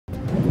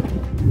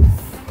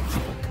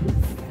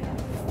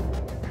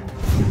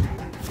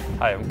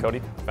Hi, I'm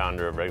Cody,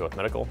 founder of Regolith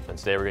Medical, and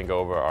today we're going to go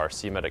over our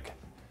C-Medic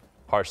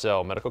hard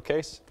shell medical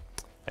case.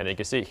 And you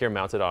can see it here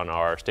mounted on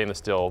our stainless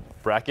steel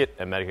bracket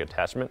and medic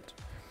attachment.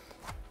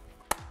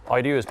 All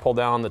you do is pull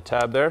down the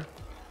tab there.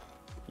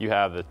 You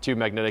have the two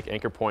magnetic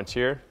anchor points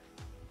here,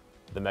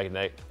 the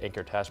magnetic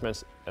anchor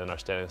attachments, and our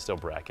stainless steel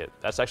bracket.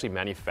 That's actually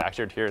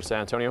manufactured here in San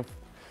Antonio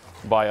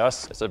by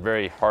us. It's a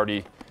very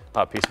hardy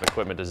piece of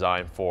equipment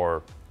designed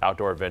for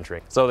outdoor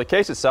adventuring. So the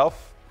case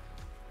itself,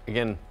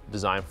 again,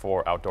 designed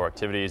for outdoor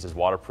activities, is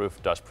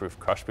waterproof, dustproof,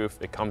 crushproof.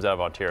 It comes out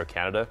of Ontario,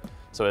 Canada,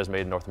 so it is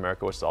made in North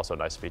America, which is also a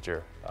nice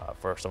feature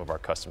for some of our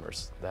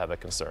customers that have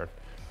that concern.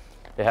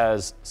 It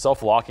has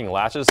self-locking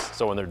latches,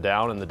 so when they're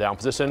down in the down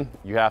position,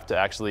 you have to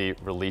actually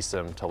release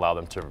them to allow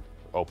them to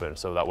open,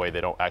 so that way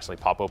they don't actually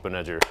pop open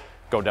as you're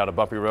going down a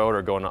bumpy road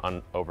or going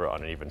over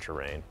uneven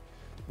terrain.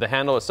 The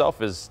handle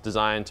itself is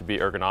designed to be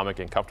ergonomic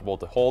and comfortable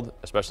to hold,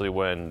 especially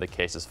when the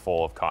case is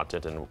full of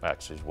content and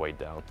actually is weighed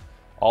down.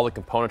 All the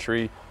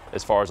componentry,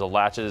 as far as the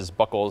latches,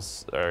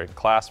 buckles, or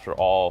clasps, are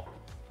all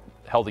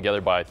held together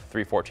by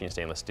 314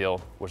 stainless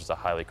steel, which is a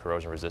highly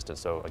corrosion resistant.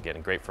 So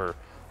again, great for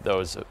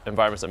those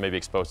environments that may be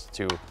exposed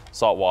to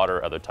salt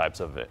water, other types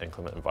of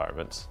inclement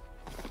environments.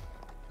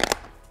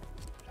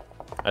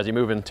 As you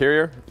move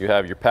interior, you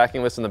have your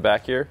packing list in the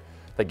back here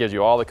that gives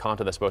you all the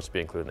content that's supposed to be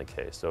included in the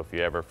case. So if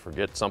you ever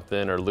forget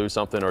something or lose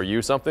something or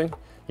use something,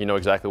 you know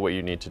exactly what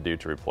you need to do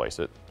to replace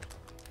it.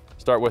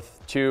 Start with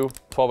two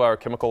 12-hour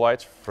chemical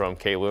lights from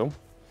K-Lume.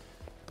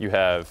 You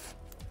have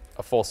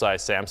a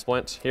full-size SAM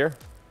splint here,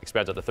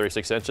 expands up to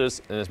 36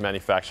 inches, and is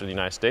manufactured in the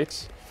United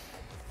States.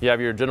 You have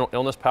your general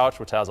illness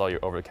pouch, which has all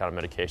your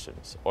over-the-counter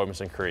medications,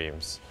 ointments and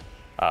creams,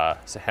 hand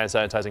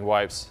sanitizing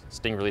wipes,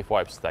 sting relief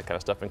wipes, that kind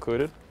of stuff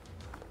included.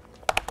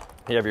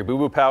 You have your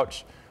boo-boo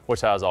pouch,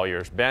 which has all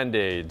your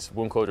Band-Aids,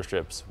 wound closure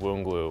strips,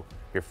 wound glue,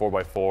 your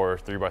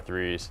 4x4,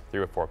 3x3s,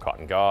 3x4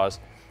 cotton gauze.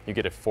 You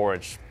get a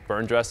 4-inch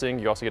burn dressing.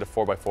 You also get a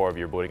 4x4 of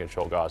your bleeding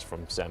control gauze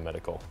from Sam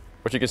Medical.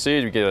 What you can see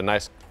is you get a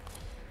nice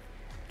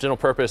general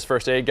purpose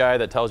first aid guide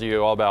that tells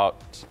you all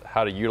about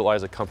how to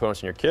utilize the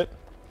components in your kit.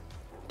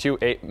 Two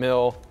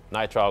 8mm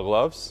nitrile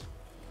gloves.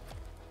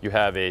 You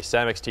have a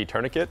Sam XT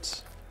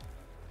tourniquet,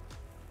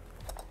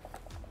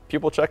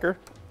 pupil checker,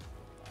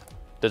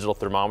 digital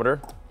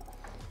thermometer.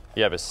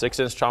 You have a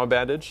 6-inch trauma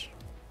bandage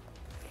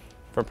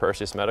from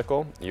Perseus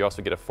Medical. You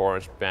also get a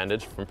 4-inch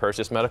bandage from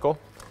Perseus Medical.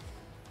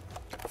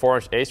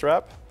 4-inch ACE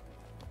wrap,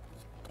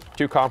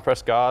 two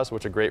compressed gauze,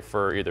 which are great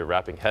for either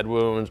wrapping head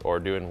wounds or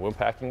doing wound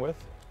packing with.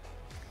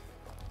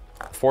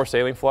 4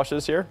 saline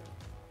flushes here,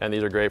 and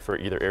these are great for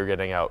either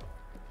irrigating out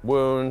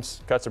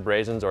wounds, cuts,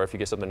 abrasions, or if you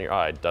get something in your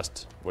eye,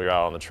 dust while you're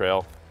out on the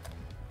trail.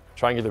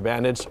 Triangular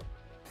bandage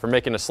for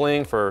making a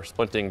sling for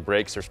splinting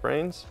breaks or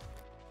sprains.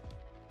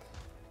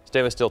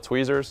 Stainless steel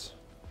tweezers,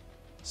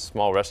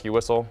 small rescue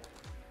whistle,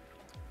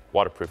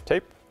 waterproof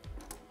tape,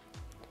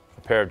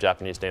 a pair of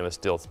Japanese stainless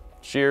steel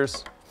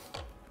shears.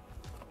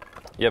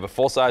 You have a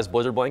full-size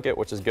blizzard blanket,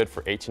 which is good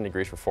for 18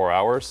 degrees for 4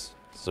 hours.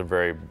 This is a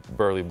very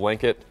burly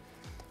blanket.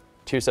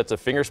 2 sets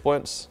of finger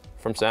splints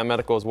from Sam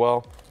Medical as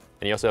well.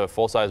 And you also have a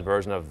full-size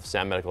version of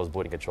Sam Medical's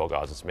bleeding control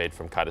gauze. It's made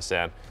from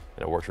chitosan, and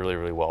it works really,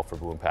 really well for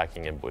wound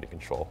packing and bleeding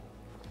control.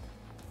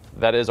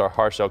 That is our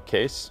hard shell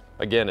case.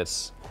 Again,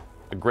 it's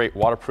a great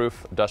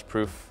waterproof,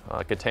 dustproof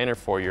container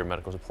for your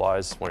medical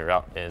supplies when you're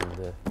out in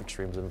the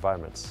extremes of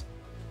environments.